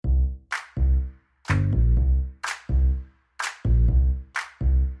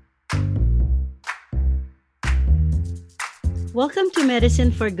Welcome to Medicine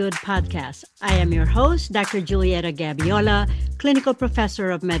for Good podcast. I am your host, Dr. Julieta Gabiola, clinical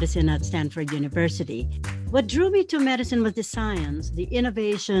professor of medicine at Stanford University. What drew me to medicine was the science, the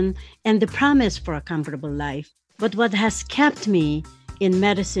innovation, and the promise for a comfortable life. But what has kept me in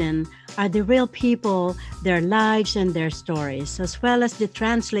medicine are the real people, their lives, and their stories, as well as the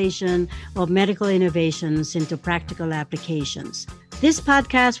translation of medical innovations into practical applications. This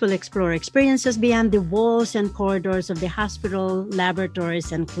podcast will explore experiences beyond the walls and corridors of the hospital,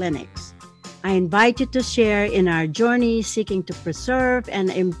 laboratories, and clinics. I invite you to share in our journey seeking to preserve and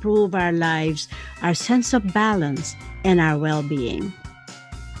improve our lives, our sense of balance, and our well-being.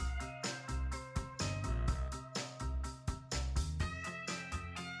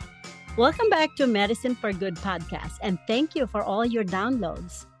 Welcome back to Medicine for Good podcast, and thank you for all your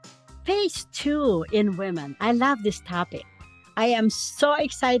downloads. Phase 2 in women. I love this topic. I am so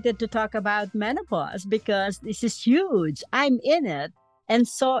excited to talk about menopause because this is huge. I'm in it. And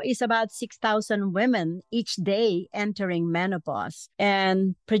so is about 6,000 women each day entering menopause,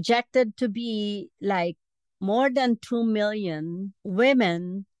 and projected to be like more than 2 million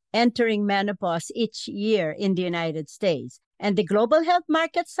women entering menopause each year in the United States. And the global health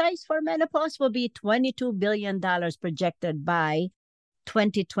market size for menopause will be $22 billion projected by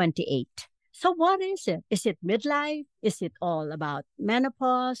 2028. So what is it? Is it midlife? Is it all about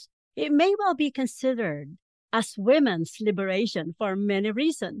menopause? It may well be considered as women's liberation for many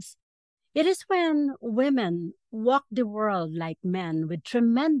reasons. It is when women walk the world like men with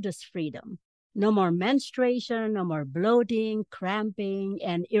tremendous freedom. No more menstruation, no more bloating, cramping,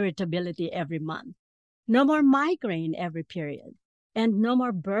 and irritability every month. No more migraine every period. And no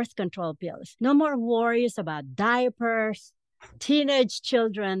more birth control pills. No more worries about diapers, teenage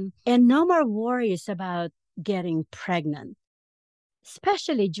children, and no more worries about getting pregnant,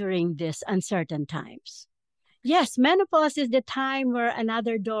 especially during these uncertain times. Yes, menopause is the time where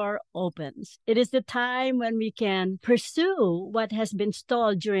another door opens. It is the time when we can pursue what has been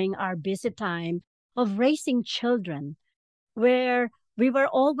stalled during our busy time of raising children, where we were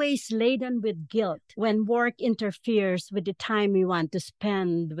always laden with guilt when work interferes with the time we want to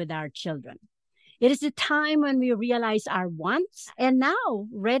spend with our children. It is the time when we realize our wants and now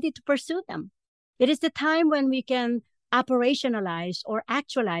ready to pursue them. It is the time when we can operationalize or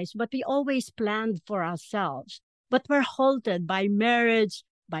actualize what we always planned for ourselves, but were halted by marriage,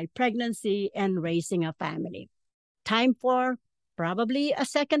 by pregnancy, and raising a family. Time for probably a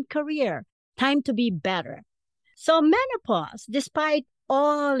second career. Time to be better. So menopause, despite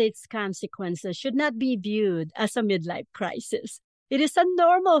all its consequences, should not be viewed as a midlife crisis. It is a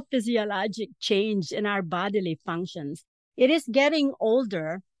normal physiologic change in our bodily functions. It is getting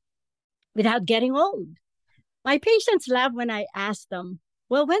older without getting old. My patients laugh when I ask them,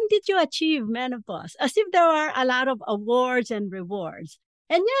 well, when did you achieve menopause? As if there are a lot of awards and rewards.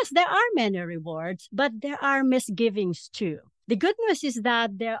 And yes, there are many rewards, but there are misgivings too. The good news is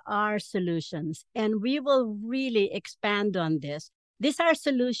that there are solutions, and we will really expand on this. These are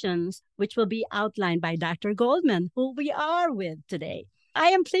solutions which will be outlined by Dr. Goldman, who we are with today. I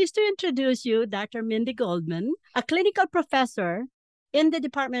am pleased to introduce you, Dr. Mindy Goldman, a clinical professor in the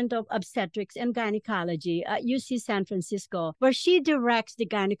Department of Obstetrics and Gynecology at UC San Francisco, where she directs the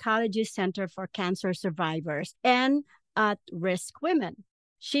Gynecology Center for Cancer Survivors and at-risk women.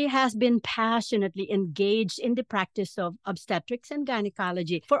 She has been passionately engaged in the practice of obstetrics and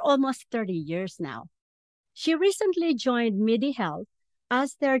gynecology for almost 30 years now. She recently joined MIDI Health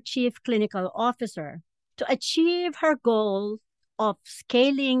as their chief clinical officer to achieve her goal of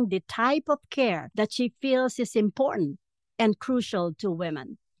scaling the type of care that she feels is important and crucial to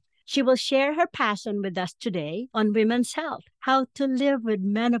women. She will share her passion with us today on women's health, how to live with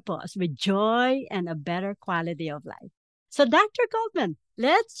menopause with joy and a better quality of life. So Dr. Goldman,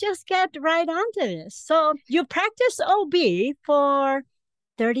 let's just get right onto this. So you practiced OB for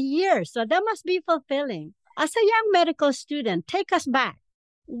 30 years, so that must be fulfilling. As a young medical student, take us back.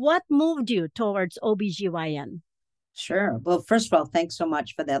 What moved you towards OBGYN? Sure. Well, first of all, thanks so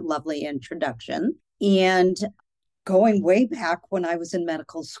much for that lovely introduction. And going way back when I was in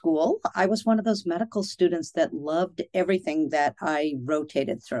medical school, I was one of those medical students that loved everything that I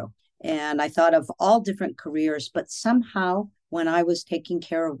rotated through. And I thought of all different careers, but somehow when I was taking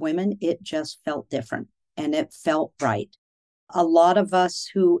care of women, it just felt different and it felt right. A lot of us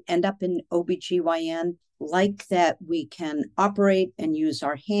who end up in OBGYN like that we can operate and use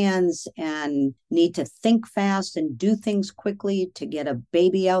our hands and need to think fast and do things quickly to get a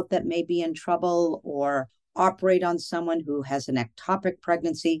baby out that may be in trouble or operate on someone who has an ectopic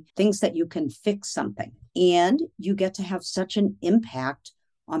pregnancy, things that you can fix something. And you get to have such an impact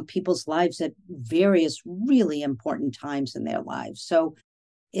on people's lives at various really important times in their lives. So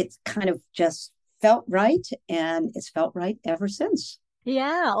it kind of just felt right, and it's felt right ever since.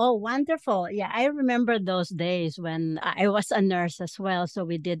 Yeah. Oh, wonderful. Yeah, I remember those days when I was a nurse as well. So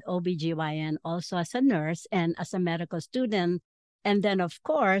we did OBGYN also as a nurse and as a medical student. And then, of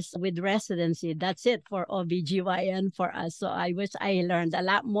course, with residency, that's it for OBGYN for us. So I wish I learned a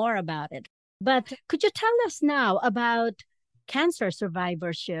lot more about it. But could you tell us now about cancer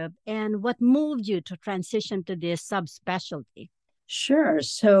survivorship and what moved you to transition to this subspecialty? Sure.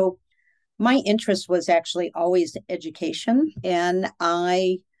 So my interest was actually always education, and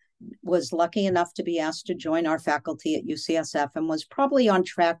I was lucky enough to be asked to join our faculty at UCSF and was probably on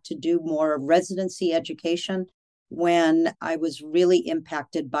track to do more residency education when I was really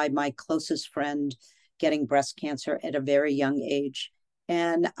impacted by my closest friend getting breast cancer at a very young age.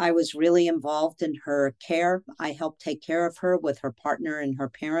 And I was really involved in her care. I helped take care of her with her partner and her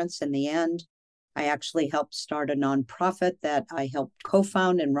parents in the end. I actually helped start a nonprofit that I helped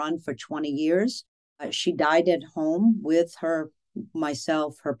co-found and run for 20 years. She died at home with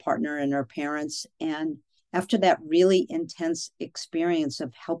myself, her partner, and her parents. And after that really intense experience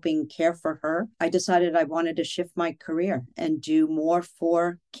of helping care for her, I decided I wanted to shift my career and do more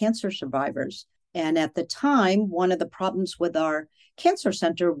for cancer survivors. And at the time, one of the problems with our cancer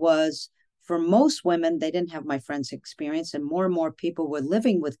center was for most women, they didn't have my friend's experience, and more people were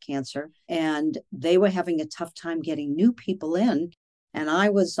living with cancer, and they were having a tough time getting new people in. And I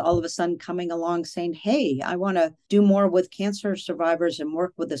was all of a sudden coming along saying, hey, I want to do more with cancer survivors and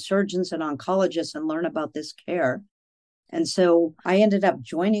work with the surgeons and oncologists and learn about this care. And so I ended up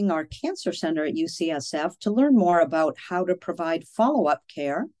joining our cancer center at UCSF to learn more about how to provide follow-up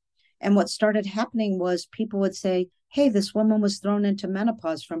care. And what started happening was people would say, hey, this woman was thrown into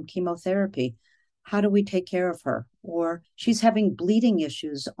menopause from chemotherapy. How do we take care of her? Or she's having bleeding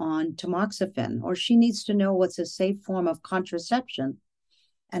issues on tamoxifen, or she needs to know what's a safe form of contraception.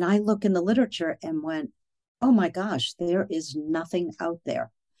 And I look in the literature and went, oh my gosh, there is nothing out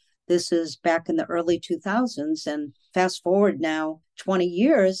there. This is back in the early 2000s. And fast forward now 20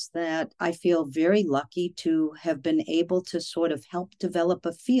 years, that I feel very lucky to have been able to sort of help develop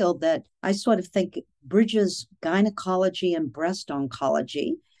a field that I sort of think bridges gynecology and breast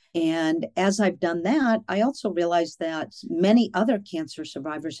oncology. And as I've done that, I also realized that many other cancer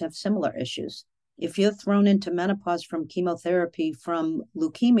survivors have similar issues. If you're thrown into menopause from chemotherapy, from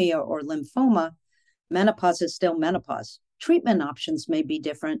leukemia or lymphoma, menopause is still menopause. Treatment options may be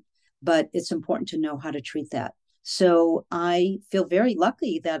different, but it's important to know how to treat that. So I feel very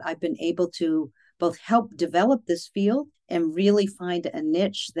lucky that I've been able to both help develop this field and really find a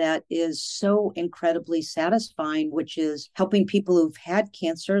niche that is so incredibly satisfying, which is helping people who've had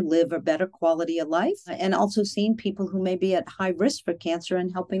cancer live a better quality of life, and also seeing people who may be at high risk for cancer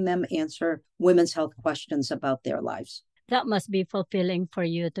and helping them answer women's health questions about their lives. That must be fulfilling for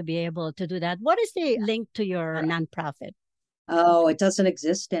you to be able to do that. What is the link to your nonprofit? Oh, it doesn't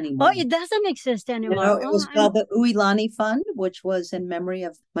exist Oh, anymore. it doesn't exist anymore. No, it was called the Uilani Fund, which was in memory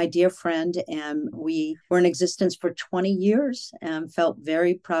of my dear friend. And we were in existence for 20 years and felt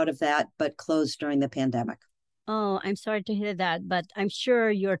very proud of that, but closed during the pandemic. Oh, I'm sorry to hear that, but I'm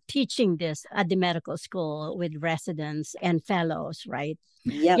sure you're teaching this at the medical school with residents and fellows, right?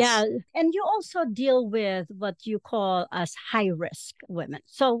 Yes. Yeah. And you also deal with what you call as high risk women.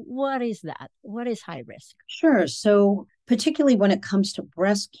 So, what is that? What is high risk? Sure. So, particularly when it comes to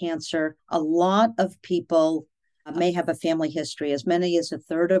breast cancer, a lot of people may have a family history. As many as a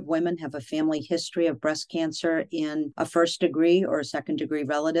third of women have a family history of breast cancer in a first degree or a second degree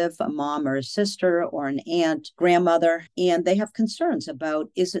relative, a mom or a sister or an aunt, grandmother, and they have concerns about,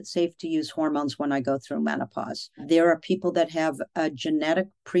 is it safe to use hormones when I go through menopause? There are people that have a genetic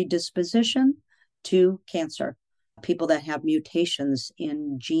predisposition to cancer, people that have mutations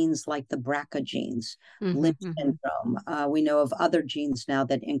in genes like the BRCA genes, Lynch syndrome. We know of other genes now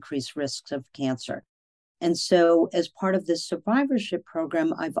that increase risks of cancer. And so, as part of this survivorship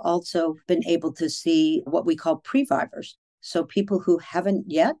program, I've also been able to see what we call previvors. So, people who haven't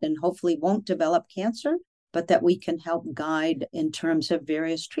yet and hopefully won't develop cancer, but that we can help guide in terms of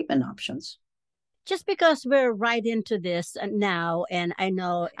various treatment options. Just because we're right into this now, and I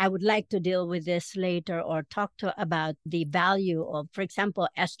know I would like to deal with this later or talk to about the value of, for example,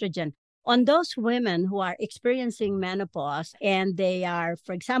 estrogen on those women who are experiencing menopause and they are,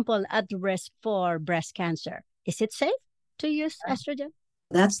 for example, at risk for breast cancer. Is it safe to use estrogen?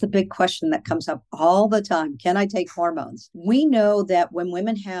 That's the big question that comes up all the time. Can I take hormones? We know that when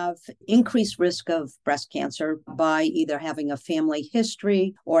women have increased risk of breast cancer by either having a family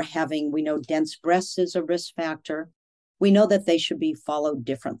history or having, we know dense breasts is a risk factor. we know that they should be followed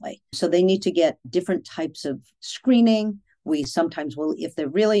differently. So they need to get different types of screening. We sometimes will, if they're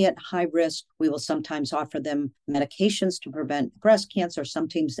really at high risk, we will sometimes offer them medications to prevent breast cancer,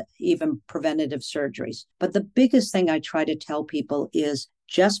 sometimes even preventative surgeries. But the biggest thing I try to tell people is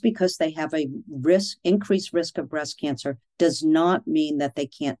just because they have a increased risk of breast cancer does not mean that they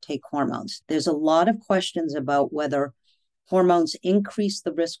can't take hormones. There's a lot of questions about whether hormones increase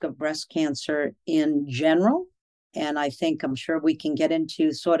the risk of breast cancer in general. And I'm sure we can get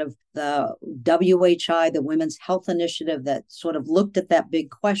into sort of the WHI, the Women's Health Initiative, that sort of looked at that big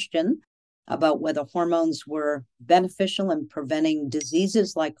question about whether hormones were beneficial in preventing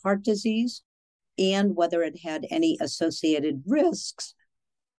diseases like heart disease and whether it had any associated risks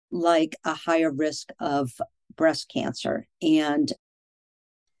like a higher risk of breast cancer. And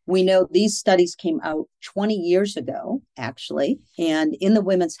we know these studies came out 20 years ago, actually. And in the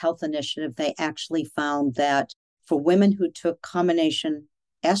Women's Health Initiative, they actually found that for women who took combination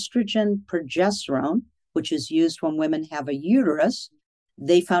estrogen progesterone, which is used when women have a uterus,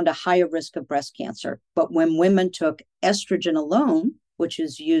 they found a higher risk of breast cancer. But when women took estrogen alone, which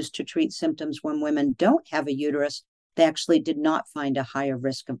is used to treat symptoms when women don't have a uterus, they actually did not find a higher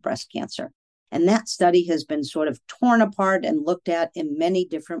risk of breast cancer. And that study has been sort of torn apart and looked at in many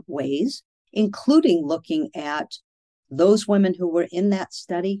different ways, including looking at those women who were in that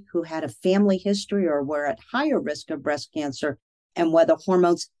study who had a family history or were at higher risk of breast cancer and whether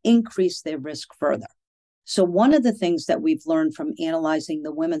hormones increase their risk further. So one of the things that we've learned from analyzing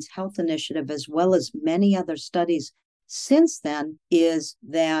the Women's Health Initiative, as well as many other studies since then, is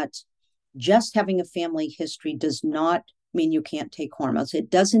that just having a family history does not mean you can't take hormones. It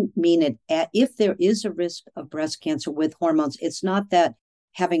doesn't mean it. If there is a risk of breast cancer with hormones, it's not that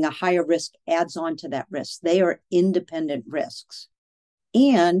having a higher risk adds on to that risk. They are independent risks.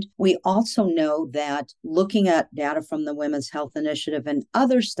 And we also know that looking at data from the Women's Health Initiative and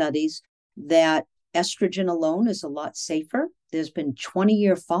other studies, that estrogen alone is a lot safer. There's been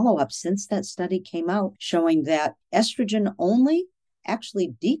 20-year follow-up since that study came out showing that estrogen only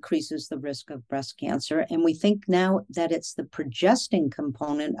actually decreases the risk of breast cancer. And we think now that it's the progestin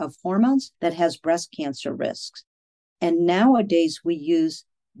component of hormones that has breast cancer risks. And nowadays we use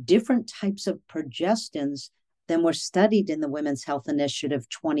different types of progestins than were studied in the Women's Health Initiative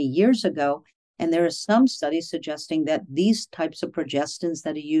 20 years ago. And there are some studies suggesting that these types of progestins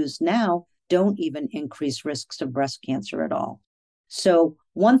that are used now don't even increase risks of breast cancer at all. So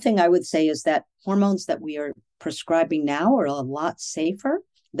one thing I would say is that hormones that we are prescribing now are a lot safer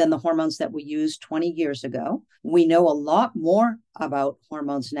than the hormones that we used 20 years ago. We know a lot more about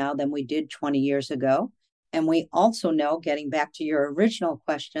hormones now than we did 20 years ago. And we also know, getting back to your original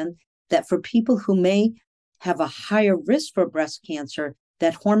question, that for people who may have a higher risk for breast cancer,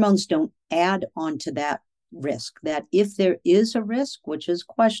 that hormones don't add on to that risk, that if there is a risk, which is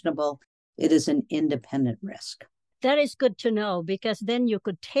questionable, it is an independent risk. That is good to know, because then you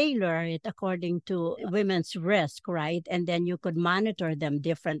could tailor it according to women's risk, right? And then you could monitor them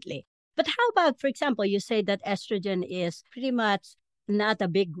differently. But how about, for example, you say that estrogen is pretty much not a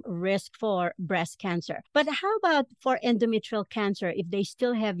big risk for breast cancer. But how about for endometrial cancer, if they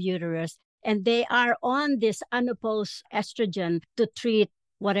still have uterus and they are on this unopposed estrogen to treat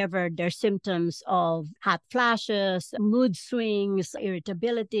whatever their symptoms of hot flashes, mood swings,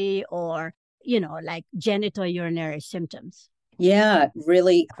 irritability, or like genitourinary symptoms? Yeah,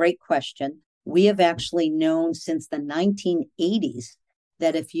 really great question. We have actually known since the 1980s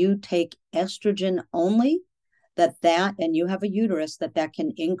that if you take estrogen only, that and you have a uterus, that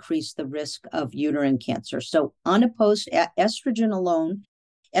can increase the risk of uterine cancer. So unopposed estrogen alone,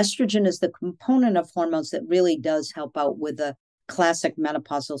 estrogen is the component of hormones that really does help out with the classic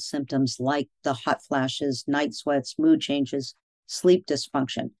menopausal symptoms like the hot flashes, night sweats, mood changes, sleep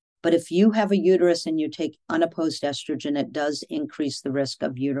dysfunction. But if you have a uterus and you take unopposed estrogen, it does increase the risk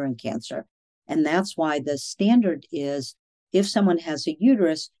of uterine cancer. And that's why the standard is, if someone has a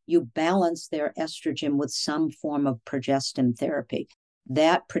uterus, you balance their estrogen with some form of progestin therapy.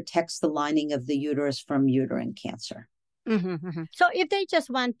 That protects the lining of the uterus from uterine cancer. Mm-hmm, mm-hmm. So if they just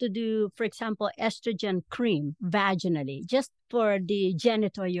want to do, for example, estrogen cream vaginally, just for the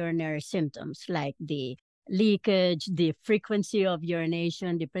genitourinary symptoms like the leakage, the frequency of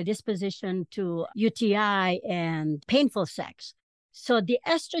urination, the predisposition to UTI, and painful sex. So the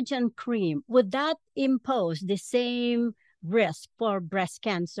estrogen cream, would that impose the same risk for breast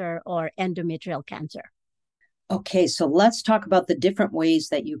cancer or endometrial cancer? Okay, so let's talk about the different ways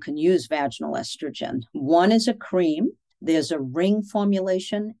that you can use vaginal estrogen. One is a cream. There's a ring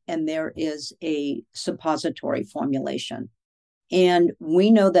formulation and there is a suppository formulation. And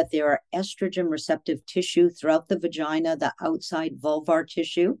we know that there are estrogen receptive tissue throughout the vagina, the outside vulvar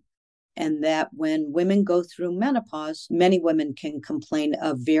tissue, and that when women go through menopause, many women can complain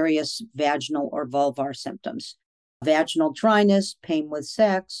of various vaginal or vulvar symptoms. Vaginal dryness, pain with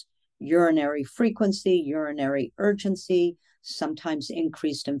sex, urinary frequency, urinary urgency, sometimes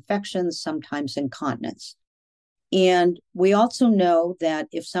increased infections, sometimes incontinence. And we also know that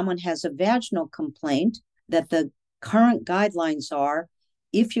if someone has a vaginal complaint, that the current guidelines are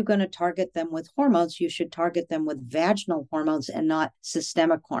if you're going to target them with hormones, you should target them with vaginal hormones and not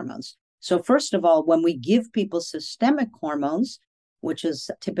systemic hormones. So, first of all, when we give people systemic hormones, which is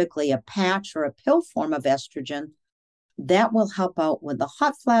typically a patch or a pill form of estrogen, that will help out with the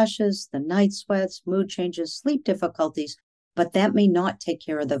hot flashes, the night sweats, mood changes, sleep difficulties, but that may not take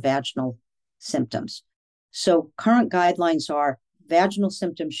care of the vaginal symptoms. So current guidelines are vaginal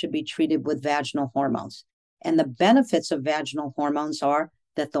symptoms should be treated with vaginal hormones. And the benefits of vaginal hormones are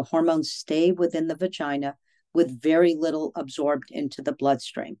that the hormones stay within the vagina with very little absorbed into the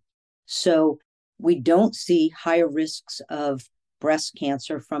bloodstream. So we don't see higher risks of breast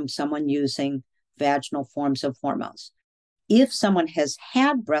cancer from someone using vaginal forms of hormones. If someone has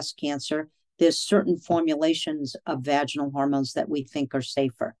had breast cancer, there's certain formulations of vaginal hormones that we think are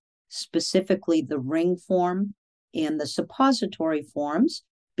safer, specifically the ring form and the suppository forms,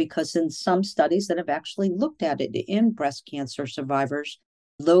 because in some studies that have actually looked at it in breast cancer survivors,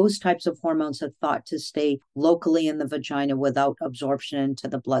 those types of hormones are thought to stay locally in the vagina without absorption into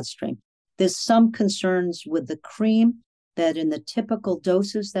the bloodstream. There's some concerns with the cream that in the typical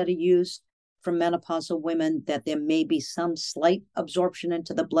doses that are used for menopausal women, that there may be some slight absorption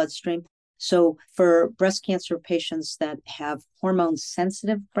into the bloodstream. So for breast cancer patients that have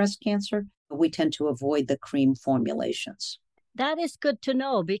hormone-sensitive breast cancer, we tend to avoid the cream formulations. That is good to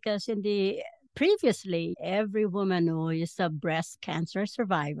know, because previously, every woman who is a breast cancer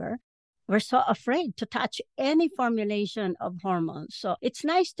survivor were so afraid to touch any formulation of hormones. So it's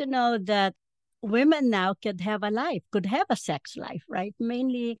nice to know that women now could have a sex life, right?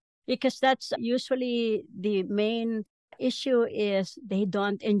 Mainly because that's usually the main issue is they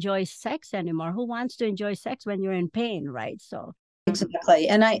don't enjoy sex anymore. Who wants to enjoy sex when you're in pain, right? So exactly.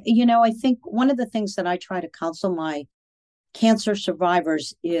 And I think one of the things that I try to counsel my cancer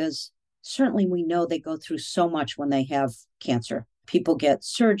survivors is certainly we know they go through so much when they have cancer. People get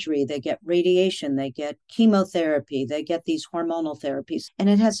surgery, they get radiation, they get chemotherapy, they get these hormonal therapies, and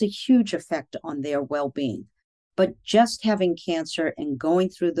it has a huge effect on their well-being. But just having cancer and going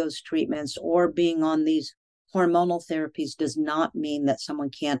through those treatments or being on these hormonal therapies does not mean that someone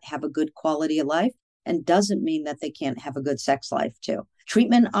can't have a good quality of life, and doesn't mean that they can't have a good sex life too.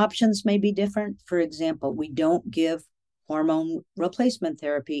 Treatment options may be different. For example, we don't give hormone replacement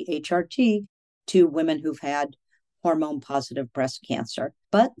therapy, HRT, to women who've had hormone positive breast cancer.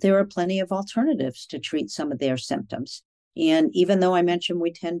 But there are plenty of alternatives to treat some of their symptoms. And even though I mentioned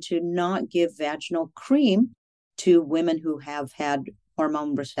we tend to not give vaginal cream to women who have had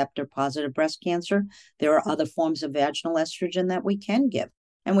hormone receptor positive breast cancer, there are other forms of vaginal estrogen that we can give.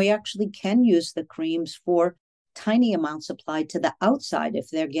 And we actually can use the creams for tiny amounts applied to the outside if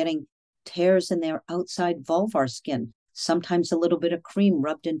they're getting tears in their outside vulvar skin. Sometimes a little bit of cream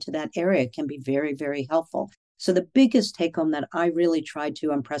rubbed into that area can be very, very helpful. So the biggest take home that I really try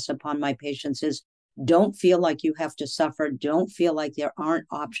to impress upon my patients is don't feel like you have to suffer. Don't feel like there aren't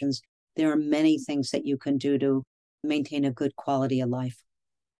options. There are many things that you can do to maintain a good quality of life.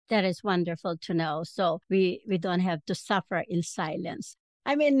 that is wonderful to know. So we don't have to suffer in silence.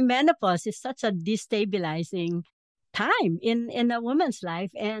 I mean, menopause is such a destabilizing time in a woman's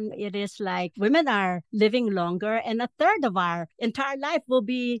life. And it is like women are living longer, and a third of our entire life will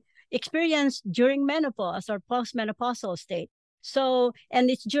be experienced during menopause or postmenopausal state. So, and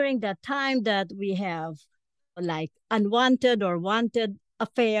it's during that time that we have like unwanted or wanted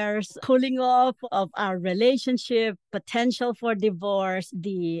affairs, cooling off of our relationship, potential for divorce,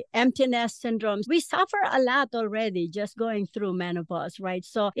 the emptiness syndromes. We suffer a lot already just going through menopause, right?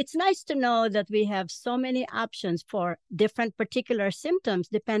 So it's nice to know that we have so many options for different particular symptoms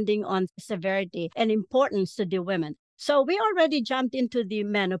depending on severity and importance to the women. So we already jumped into the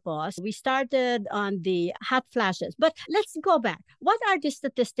menopause. We started on the hot flashes, but let's go back. What are the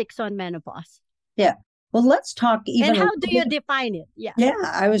statistics on menopause? Yeah. Well, let's talk even. And how do you define it? Yeah.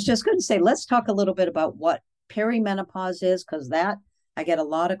 I was just going to say, let's talk a little bit about what perimenopause is, because that I get a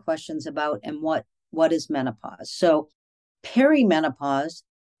lot of questions about, and what is menopause. So perimenopause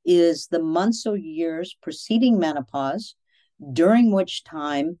is the months or years preceding menopause, during which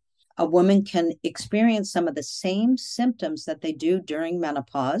time a woman can experience some of the same symptoms that they do during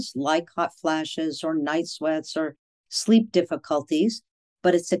menopause, like hot flashes or night sweats or sleep difficulties,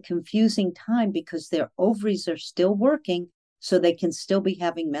 but it's a confusing time because their ovaries are still working, so they can still be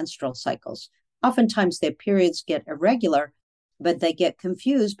having menstrual cycles. Oftentimes their periods get irregular, but they get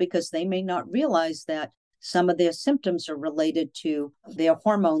confused because they may not realize that some of their symptoms are related to their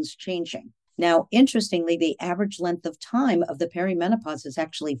hormones changing. Now, interestingly, the average length of time of the perimenopause is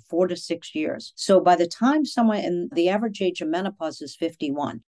actually 4 to 6 years. So by the time someone, and the average age of menopause is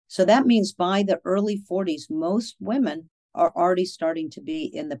 51. So that means by the early 40s, most women are already starting to be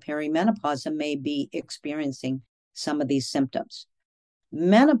in the perimenopause and may be experiencing some of these symptoms.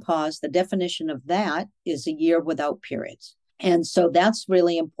 Menopause, the definition of that is a year without periods. And so that's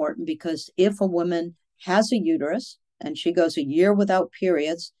really important because if a woman has a uterus and she goes a year without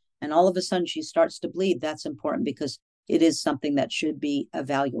periods and all of a sudden she starts to bleed, that's important because it is something that should be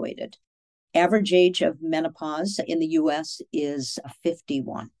evaluated. Average age of menopause in the US is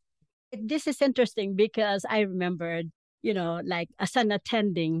 51. This is interesting because I remembered, like as an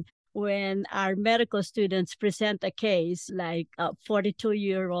attending, when our medical students present a case like a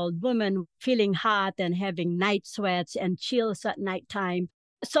 42-year-old woman feeling hot and having night sweats and chills at nighttime.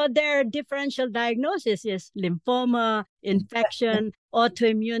 So their differential diagnosis is lymphoma, infection,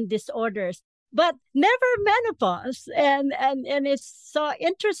 autoimmune disorders, but never menopause. And it's so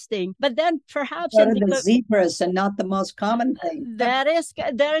interesting. But then perhaps What are the zebras and not the most common thing? that is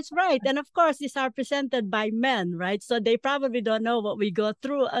right. And of course, these are presented by men, right? So they probably don't know what we go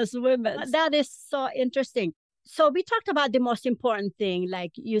through as women. That is so interesting. So we talked about the most important thing,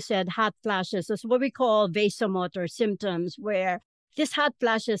 like you said, hot flashes is what we call vasomotor symptoms, where these hot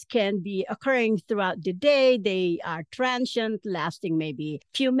flashes can be occurring throughout the day. They are transient, lasting maybe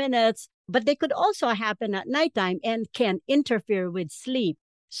a few minutes, but they could also happen at nighttime and can interfere with sleep.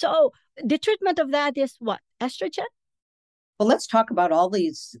 So the treatment of that is what? Estrogen? Well, let's talk about all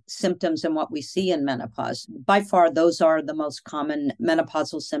these symptoms and what we see in menopause. By far, those are the most common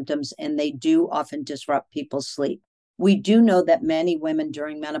menopausal symptoms, and they do often disrupt people's sleep. We do know that many women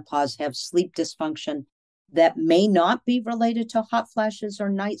during menopause have sleep dysfunction that may not be related to hot flashes or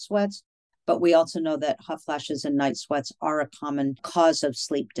night sweats, but we also know that hot flashes and night sweats are a common cause of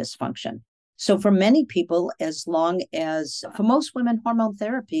sleep dysfunction. So for many people, for most women, hormone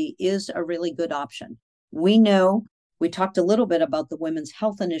therapy is a really good option. We talked a little bit about the Women's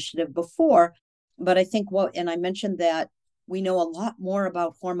Health Initiative before, but I think and I mentioned that we know a lot more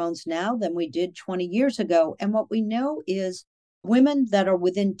about hormones now than we did 20 years ago. And what we know is women that are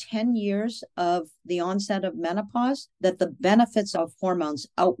within 10 years of the onset of menopause, that the benefits of hormones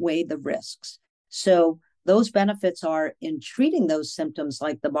outweigh the risks. So those benefits are in treating those symptoms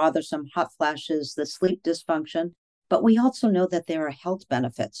like the bothersome hot flashes, the sleep dysfunction, but we also know that there are health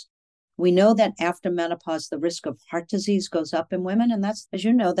benefits. We know that after menopause, the risk of heart disease goes up in women, and that's, as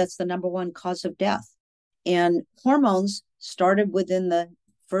you know, that's the number one cause of death. And hormones started within the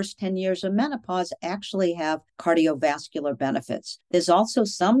first 10 years of menopause actually have cardiovascular benefits. There's also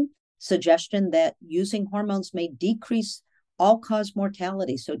some suggestion that using hormones may decrease all-cause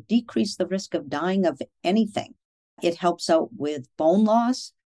mortality, so decrease the risk of dying of anything. It helps out with bone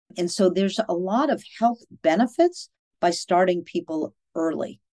loss. And so there's a lot of health benefits by starting people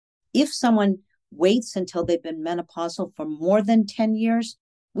early. If someone waits until they've been menopausal for more than 10 years,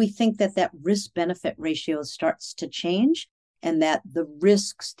 we think that risk-benefit ratio starts to change and that the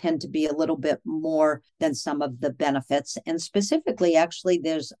risks tend to be a little bit more than some of the benefits. And specifically, actually,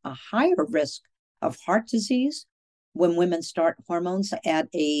 there's a higher risk of heart disease when women start hormones at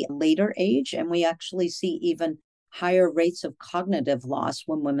a later age. And we actually see even higher rates of cognitive loss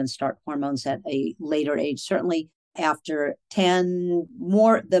when women start hormones at a later age. Certainly after 10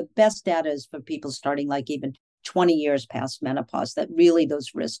 more, the best data is for people starting like even 20 years past menopause, that really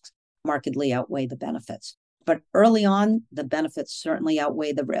those risks markedly outweigh the benefits. But early on, the benefits certainly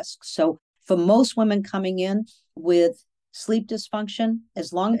outweigh the risks. So for most women coming in with sleep dysfunction,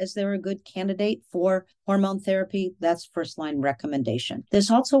 as long as they're a good candidate for hormone therapy, that's first line recommendation. There's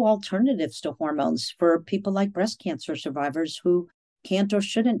also alternatives to hormones for people like breast cancer survivors who can't or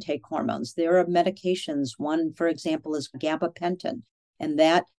shouldn't take hormones. There are medications. One, for example, is gabapentin, and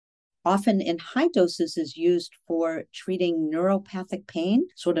that often in high doses is used for treating neuropathic pain,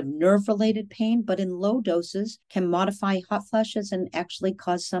 sort of nerve-related pain, but in low doses can modify hot flashes and actually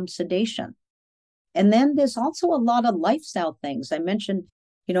cause some sedation. And then there's also a lot of lifestyle things. I mentioned,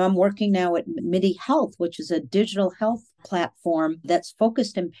 I'm working now at MIDI Health, which is a digital health platform that's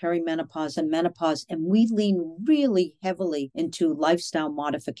focused in perimenopause and menopause, and we lean really heavily into lifestyle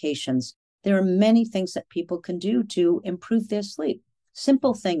modifications. There are many things that people can do to improve their sleep.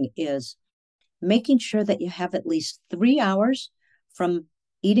 Simple thing is making sure that you have at least 3 hours from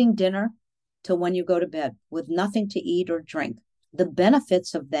eating dinner till when you go to bed with nothing to eat or drink. The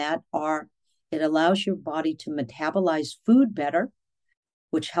benefits of that are it allows your body to metabolize food better,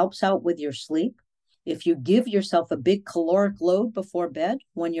 which helps out with your sleep. If you give yourself a big caloric load before bed,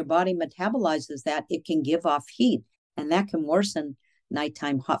 when your body metabolizes that, it can give off heat, and that can worsen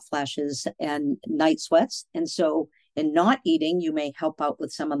nighttime hot flashes and night sweats. And so in not eating, you may help out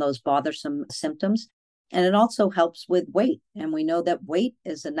with some of those bothersome symptoms. And it also helps with weight. And we know that weight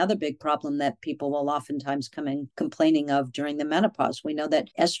is another big problem that people will oftentimes come in complaining of during the menopause. We know that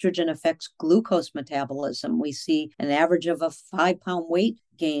estrogen affects glucose metabolism. We see an average of a 5-pound weight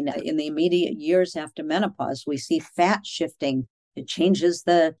gain in the immediate years after menopause. We see fat shifting. It changes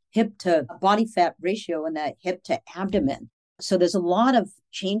the hip to body fat ratio in the hip to abdomen. So there's a lot of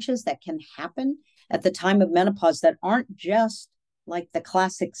changes that can happen at the time of menopause that aren't just like the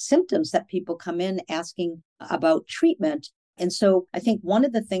classic symptoms that people come in asking about treatment. And so I think one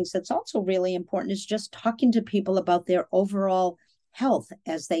of the things that's also really important is just talking to people about their overall health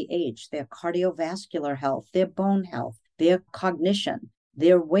as they age, their cardiovascular health, their bone health, their cognition,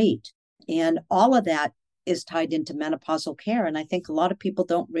 their weight. And all of that is tied into menopausal care. And I think a lot of people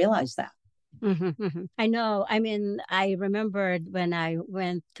don't realize that. I know. I mean, I remembered when I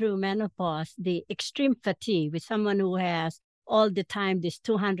went through menopause, the extreme fatigue with someone who has all the time this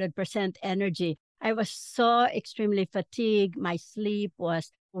 200% energy. I was so extremely fatigued. My sleep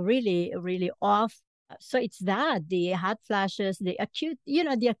was really, really off. So it's that the hot flashes, the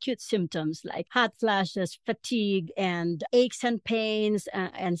acute symptoms like hot flashes, fatigue, and aches and pains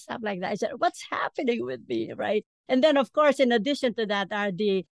and stuff like that. I said, what's happening with me? Right. And then, of course, in addition to that are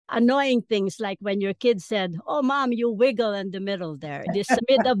the annoying things like when your kid said, oh, mom, you wiggle in the middle there, this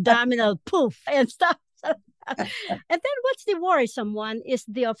mid abdominal poof and stuff. And then what's the worrisome one is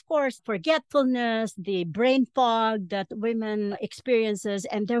the, of course, forgetfulness, the brain fog that women experiences,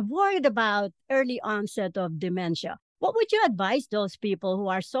 and they're worried about early onset of dementia. What would you advise those people who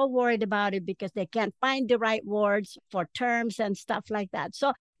are so worried about it because they can't find the right words for terms and stuff like that?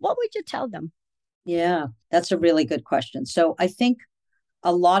 So what would you tell them? Yeah, that's a really good question. So I think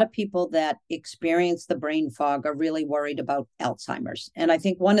a lot of people that experience the brain fog are really worried about Alzheimer's. And I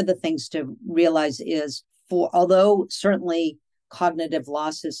think one of the things to realize is although certainly cognitive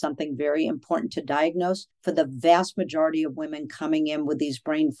loss is something very important to diagnose, for the vast majority of women coming in with these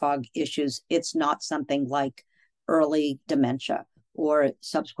brain fog issues, it's not something like early dementia or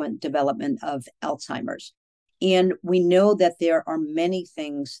subsequent development of Alzheimer's. And we know that there are many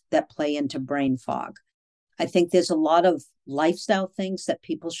things that play into brain fog. I think there's a lot of lifestyle things that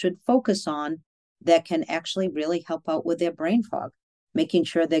people should focus on that can actually really help out with their brain fog. Making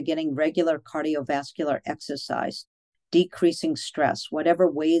sure they're getting regular cardiovascular exercise, decreasing stress, whatever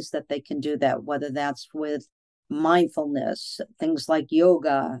ways that they can do that, whether that's with mindfulness, things like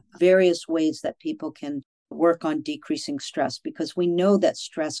yoga, various ways that people can work on decreasing stress, because we know that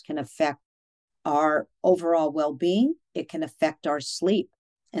stress can affect our overall well-being. It can affect our sleep,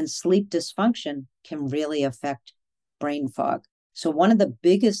 and sleep dysfunction can really affect brain fog. So one of the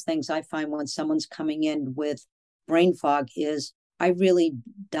biggest things I find when someone's coming in with brain fog is I really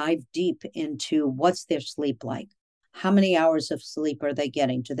dive deep into what's their sleep like. How many hours of sleep are they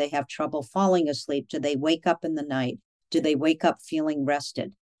getting? Do they have trouble falling asleep? Do they wake up in the night? Do they wake up feeling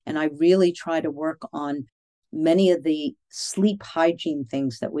rested? And I really try to work on many of the sleep hygiene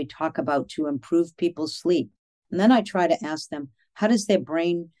things that we talk about to improve people's sleep. And then I try to ask them, how do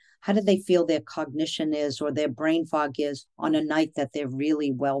they feel their cognition is or their brain fog is on a night that they're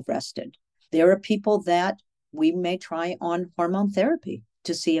really well rested? There are people that we may try on hormone therapy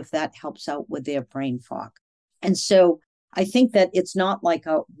to see if that helps out with their brain fog. And so I think that it's not like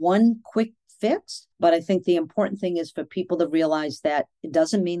a one quick fix, but I think the important thing is for people to realize that it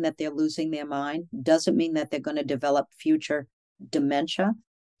doesn't mean that they're losing their mind, doesn't mean that they're going to develop future dementia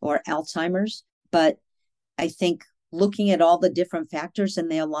or Alzheimer's. But I think looking at all the different factors in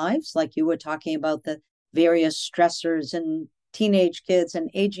their lives, like you were talking about the various stressors and teenage kids and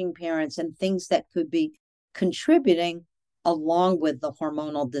aging parents and things that could be contributing along with the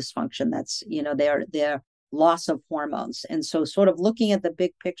hormonal dysfunction that's their loss of hormones. And so sort of looking at the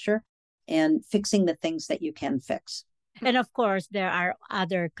big picture and fixing the things that you can fix. And of course, there are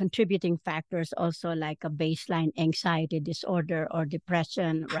other contributing factors also, like a baseline anxiety disorder or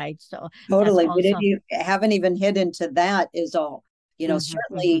depression, right? So totally, also... we haven't even hit into that is all.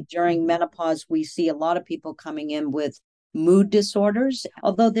 Certainly during menopause, we see a lot of people coming in with mood disorders,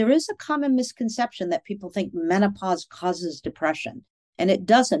 although there is a common misconception that people think menopause causes depression, and it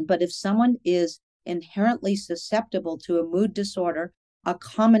doesn't. But if someone is inherently susceptible to a mood disorder, a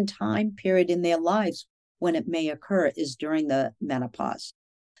common time period in their lives when it may occur is during the menopause.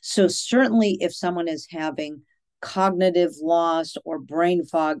 So certainly if someone is having cognitive loss or brain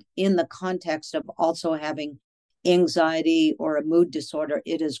fog in the context of also having anxiety or a mood disorder,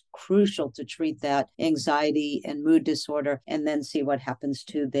 it is crucial to treat that anxiety and mood disorder and then see what happens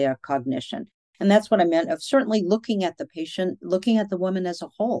to their cognition. And that's what I meant of certainly looking at the patient, looking at the woman as a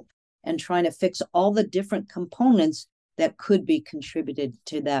whole, and trying to fix all the different components that could be contributed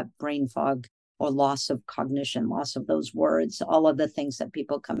to that brain fog or loss of cognition, loss of those words, all of the things that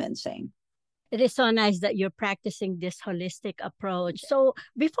people come in saying. It is so nice that you're practicing this holistic approach. So,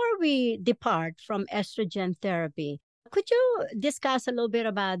 before we depart from estrogen therapy, could you discuss a little bit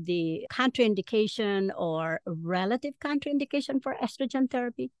about the contraindication or relative contraindication for estrogen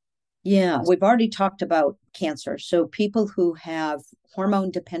therapy? Yeah, we've already talked about cancer. So, people who have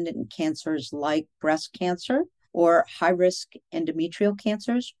hormone dependent cancers like breast cancer or high risk endometrial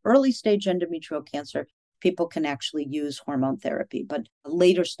cancers, early stage endometrial cancer, people can actually use hormone therapy, but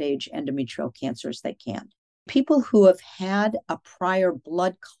later stage endometrial cancers, they can't. People who have had a prior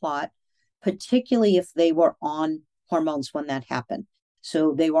blood clot, particularly if they were on hormones when that happened.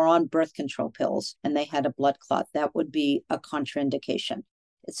 So they were on birth control pills and they had a blood clot, that would be a contraindication.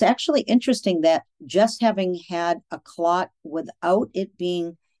 It's actually interesting that just having had a clot without it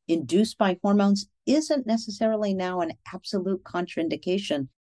being induced by hormones isn't necessarily now an absolute contraindication,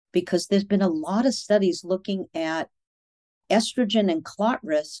 because there's been a lot of studies looking at estrogen and clot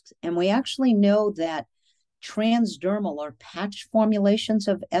risks. And we actually know that transdermal or patch formulations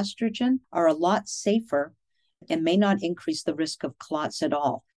of estrogen are a lot safer and may not increase the risk of clots at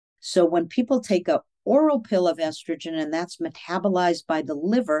all. So when people take an oral pill of estrogen and that's metabolized by the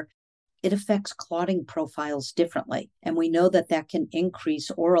liver, it affects clotting profiles differently. And we know that that can increase,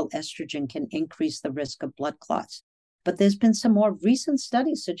 oral estrogen can increase the risk of blood clots. But there's been some more recent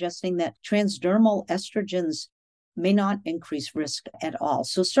studies suggesting that transdermal estrogens may not increase risk at all.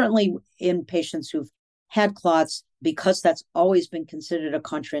 So certainly in patients who've had clots, because that's always been considered a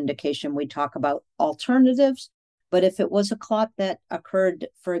contraindication, we talk about alternatives. But if it was a clot that occurred,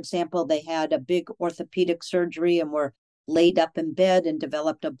 for example, they had a big orthopedic surgery and were laid up in bed and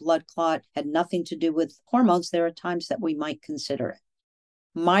developed a blood clot, had nothing to do with hormones, there are times that we might consider it.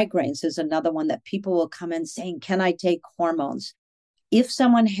 Migraines is another one that people will come in saying, can I take hormones? If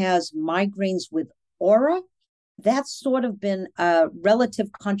someone has migraines with aura, that's sort of been a relative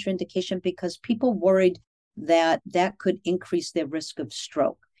contraindication because people worried that that could increase their risk of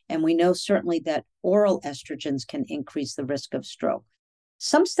stroke. And we know certainly that oral estrogens can increase the risk of stroke.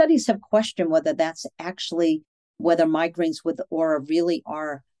 Some studies have questioned whether that's actually, whether migraines with aura really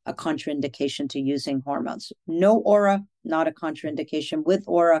are a contraindication to using hormones. No aura, not a contraindication. With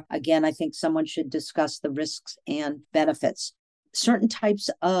aura, again, I think someone should discuss the risks and benefits. Certain types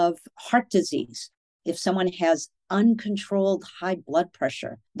of heart disease, if someone has uncontrolled high blood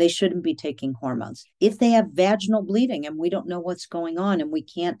pressure, they shouldn't be taking hormones. If they have vaginal bleeding and we don't know what's going on and we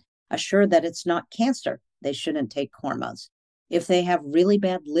can't assure that it's not cancer, they shouldn't take hormones. If they have really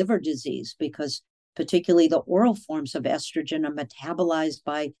bad liver disease, because particularly the oral forms of estrogen are metabolized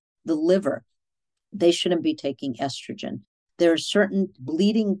by the liver, they shouldn't be taking estrogen. There are certain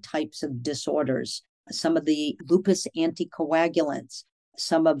bleeding types of disorders, some of the lupus anticoagulants,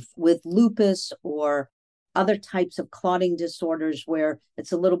 some of with lupus or other types of clotting disorders where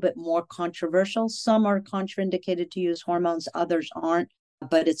it's a little bit more controversial. Some are contraindicated to use hormones, others aren't,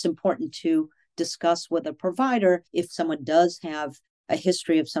 but it's important to discuss with a provider if someone does have a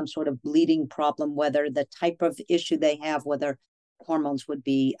history of some sort of bleeding problem, whether the type of issue they have, whether hormones would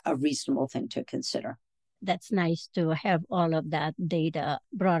be a reasonable thing to consider. That's nice to have all of that data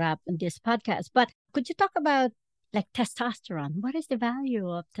brought up in this podcast. But could you talk about like testosterone? What is the value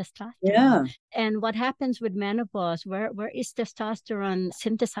of testosterone? Yeah. And what happens with menopause? Where is testosterone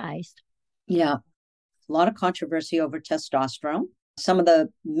synthesized? Yeah. A lot of controversy over testosterone. Some of the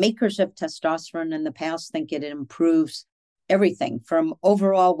makers of testosterone in the past think it improves everything from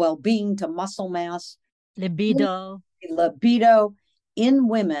overall well-being to muscle mass. Libido. Libido in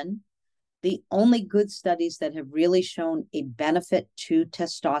women. The only good studies that have really shown a benefit to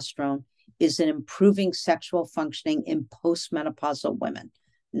testosterone is in improving sexual functioning in postmenopausal women,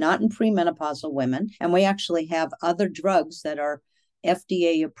 not in premenopausal women. And we actually have other drugs that are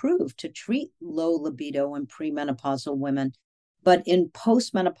FDA approved to treat low libido in premenopausal women. But in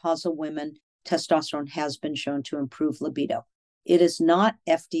postmenopausal women, testosterone has been shown to improve libido. It is not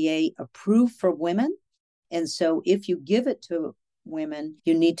FDA approved for women. And so if you give it to women,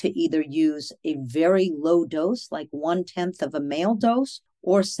 you need to either use a very low dose, like 1/10 of a male dose,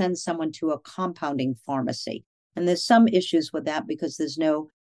 or send someone to a compounding pharmacy. And there's some issues with that because there's no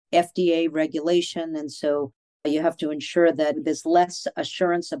FDA regulation. And so You have to ensure that there's less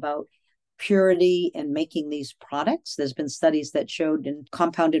assurance about purity in making these products. There's been studies that showed in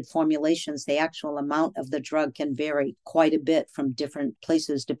compounded formulations, the actual amount of the drug can vary quite a bit from different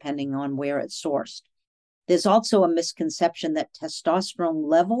places depending on where it's sourced. There's also a misconception that testosterone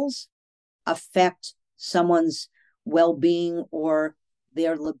levels affect someone's well-being or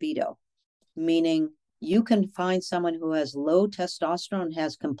their libido, meaning you can find someone who has low testosterone,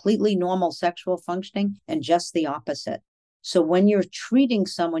 has completely normal sexual functioning, and just the opposite. So when you're treating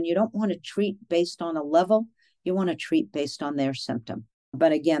someone, you don't want to treat based on a level, you want to treat based on their symptom.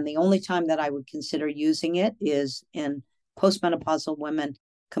 But again, the only time that I would consider using it is in postmenopausal women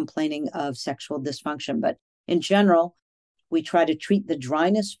complaining of sexual dysfunction. But in general, we try to treat the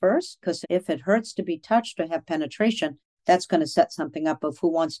dryness first, because if it hurts to be touched or have penetration, that's going to set something up of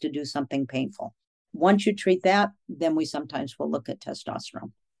who wants to do something painful. Once you treat that, then we sometimes will look at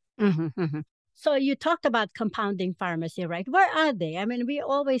testosterone. Mm-hmm, mm-hmm. So you talked about compounding pharmacy, right? Where are they? I mean, we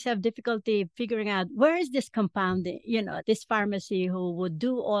always have difficulty figuring out where is this compounding, this pharmacy who would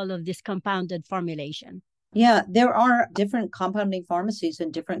do all of this compounded formulation. Yeah, there are different compounding pharmacies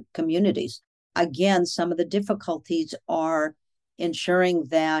in different communities. Again, some of the difficulties are ensuring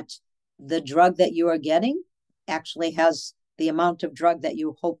that the drug that you are getting actually has the amount of drug that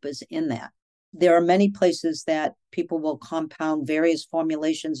you hope is in that. There are many places that people will compound various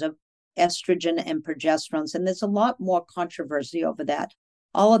formulations of estrogen and progesterones, and there's a lot more controversy over that.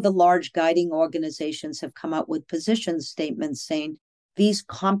 All of the large guiding organizations have come out with position statements saying these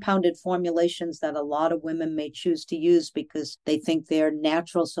compounded formulations that a lot of women may choose to use because they think they're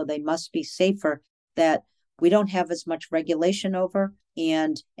natural, so they must be safer, that we don't have as much regulation over.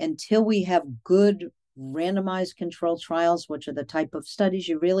 And until we have good randomized controlled trials, which are the type of studies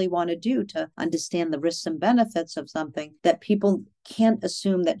you really want to do to understand the risks and benefits of something, that people can't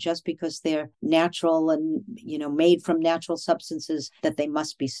assume that just because they're natural and made from natural substances that they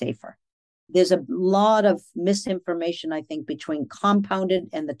must be safer. There's a lot of misinformation, I think, between compounded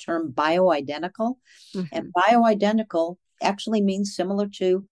and the term bioidentical. Mm-hmm. And bioidentical actually means similar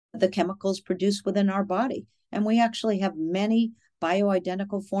to the chemicals produced within our body. And we actually have many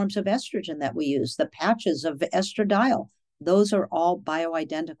bioidentical forms of estrogen that we use. The patches of estradiol, those are all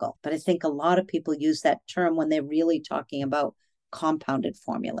bioidentical. But I think a lot of people use that term when they're really talking about compounded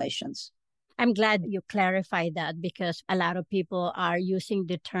formulations. I'm glad you clarified that, because a lot of people are using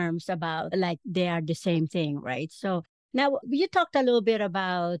the terms about like they are the same thing, right? So now you talked a little bit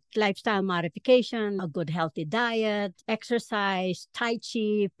about lifestyle modification, a good healthy diet, exercise, Tai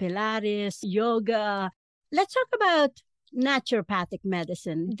Chi, Pilates, yoga. Let's talk about naturopathic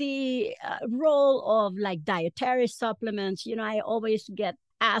medicine, the role of like dietary supplements. I always get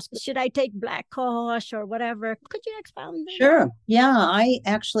asked, should I take black cohosh or whatever? Could you expound? Sure. Yeah,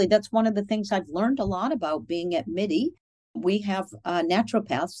 that's one of the things I've learned a lot about being at MIDI. We have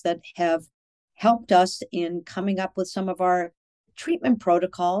naturopaths that have helped us in coming up with some of our treatment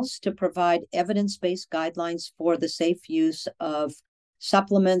protocols to provide evidence-based guidelines for the safe use of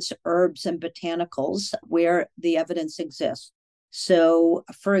supplements, herbs, and botanicals where the evidence exists. So,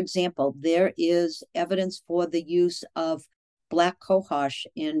 for example, there is evidence for the use of black cohosh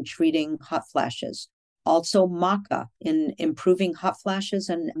in treating hot flashes. Also, maca in improving hot flashes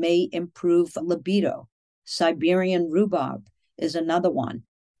and may improve libido. Siberian rhubarb is another one.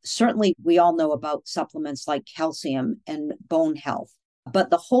 Certainly, we all know about supplements like calcium and bone health, but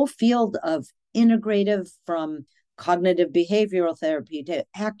the whole field of integrative, from cognitive behavioral therapy to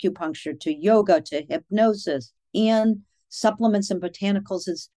acupuncture to yoga to hypnosis and supplements and botanicals,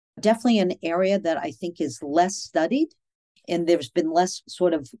 is definitely an area that I think is less studied. And there's been less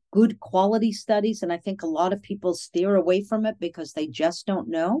sort of good quality studies. And I think a lot of people steer away from it because they just don't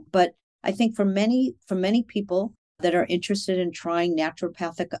know. But I think for many people that are interested in trying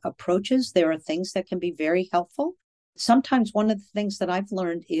naturopathic approaches, there are things that can be very helpful. Sometimes one of the things that I've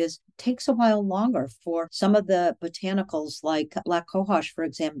learned is it takes a while longer for some of the botanicals like black cohosh, for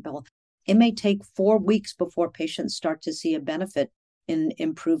example. It may take 4 weeks before patients start to see a benefit in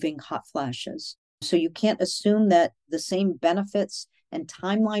improving hot flashes. So you can't assume that the same benefits and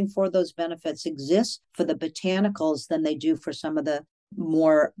timeline for those benefits exist for the botanicals than they do for some of the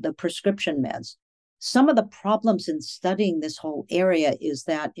prescription meds. Some of the problems in studying this whole area is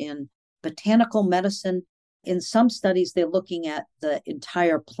that in botanical medicine, in some studies, they're looking at the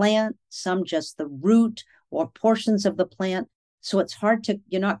entire plant, some just the root or portions of the plant. So it's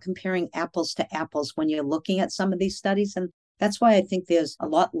you're not comparing apples to apples when you're looking at some of these studies. And that's why I think there's a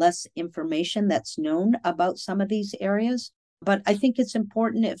lot less information that's known about some of these areas. But I think it's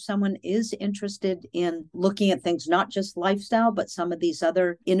important if someone is interested in looking at things, not just lifestyle, but some of these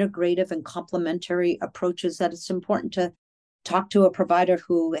other integrative and complementary approaches, that it's important to talk to a provider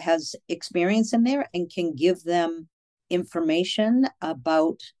who has experience in there and can give them information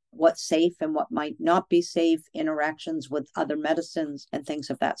about what's safe and what might not be safe, interactions with other medicines and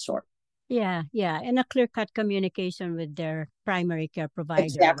things of that sort. Yeah, yeah, and a clear-cut communication with their primary care provider,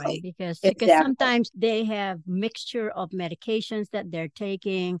 Exactly. right? Because Exactly. sometimes they have mixture of medications that they're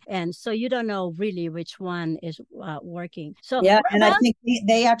taking, and so you don't know really which one is working. So yeah, and I think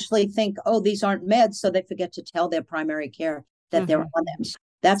they actually think, oh, these aren't meds, so they forget to tell their primary care that they're on them. So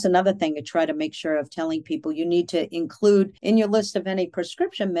that's another thing to try to make sure of telling people. You need to include in your list of any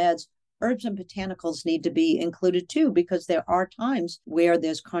prescription meds, herbs and botanicals need to be included too, because there are times where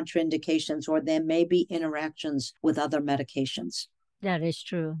there's contraindications or there may be interactions with other medications. That is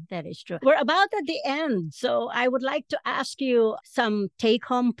true. That is true. We're about at the end. So I would like to ask you some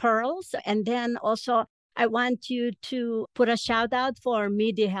take-home pearls. And then also, I want you to put a shout out for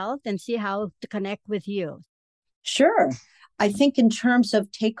Midi Health and see how to connect with you. Sure. I think in terms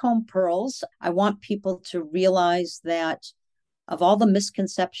of take-home pearls, I want people to realize that of all the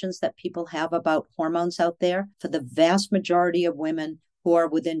misconceptions that people have about hormones out there, for the vast majority of women who are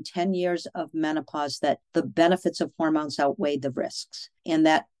within 10 years of menopause, that the benefits of hormones outweigh the risks, and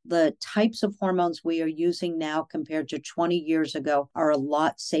that the types of hormones we are using now compared to 20 years ago are a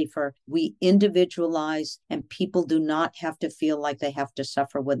lot safer. We individualize, and people do not have to feel like they have to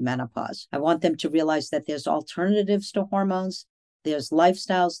suffer with menopause. I want them to realize that there's alternatives to hormones. There's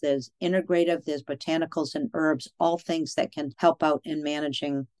lifestyles, there's integrative, there's botanicals and herbs, all things that can help out in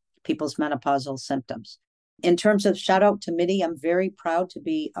managing people's menopausal symptoms. In terms of shout out to Midi, I'm very proud to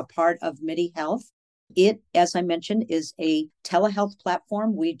be a part of Midi Health. It, as I mentioned, is a telehealth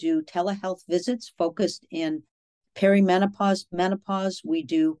platform. We do telehealth visits focused in perimenopause, menopause. We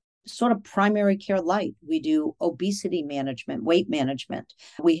do sort of primary care light. We do obesity management, weight management.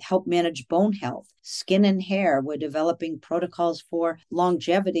 We help manage bone health, skin and hair. We're developing protocols for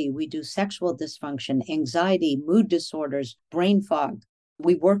longevity. We do sexual dysfunction, anxiety, mood disorders, brain fog.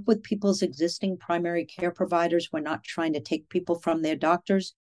 We work with people's existing primary care providers. We're not trying to take people from their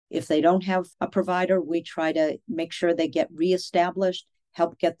doctors. If they don't have a provider, we try to make sure they get reestablished,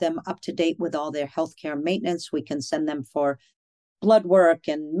 help get them up to date with all their healthcare maintenance. We can send them for blood work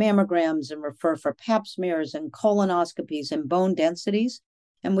and mammograms and refer for pap smears and colonoscopies and bone densities.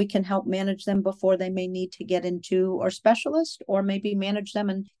 And we can help manage them before they may need to get into a specialist, or maybe manage them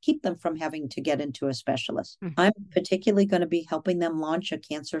and keep them from having to get into a specialist. I'm particularly going to be helping them launch a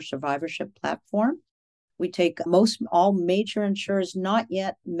cancer survivorship platform. We take all major insurers, not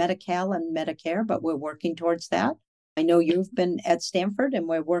yet Medi-Cal and Medicare, but we're working towards that. I know you've been at Stanford and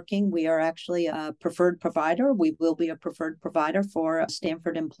we're working. We are actually a preferred provider. We will be a preferred provider for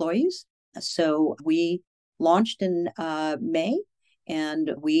Stanford employees. So we launched in May,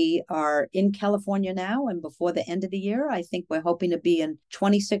 and we are in California now. And before the end of the year, I think we're hoping to be in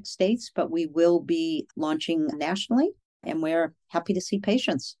 26 states, but we will be launching nationally, and we're happy to see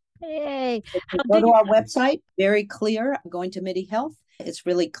patients. Hey, go to our website, very clear, going to Midi Health. It's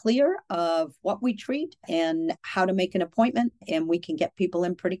really clear of what we treat and how to make an appointment, and we can get people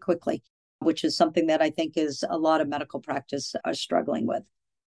in pretty quickly, which is something that I think is a lot of medical practice are struggling with.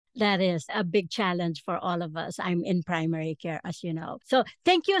 That is a big challenge for all of us. I'm in primary care, as you know. So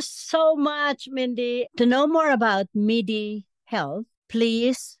thank you so much, Mindy. To know more about Midi Health,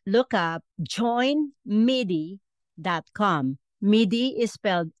 please look up joinmidi.com. Midi is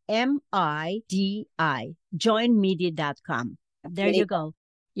spelled M-I-D-I, joinmidi.com. There you go.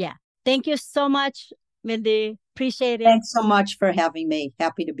 Yeah. Thank you so much, Mindy. Appreciate it. Thanks so much for having me.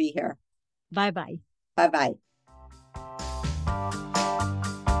 Happy to be here. Bye-bye. Bye-bye.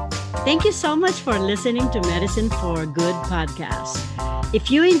 Thank you so much for listening to Medicine for Good podcast. If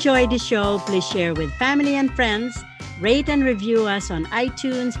you enjoyed the show, please share with family and friends. Rate and review us on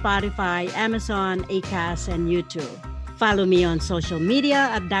iTunes, Spotify, Amazon, Acast, and YouTube. Follow me on social media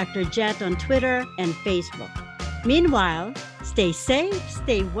at Dr. Jet on Twitter and Facebook. Meanwhile, stay safe,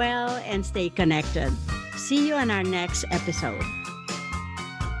 stay well, and stay connected. See you on our next episode.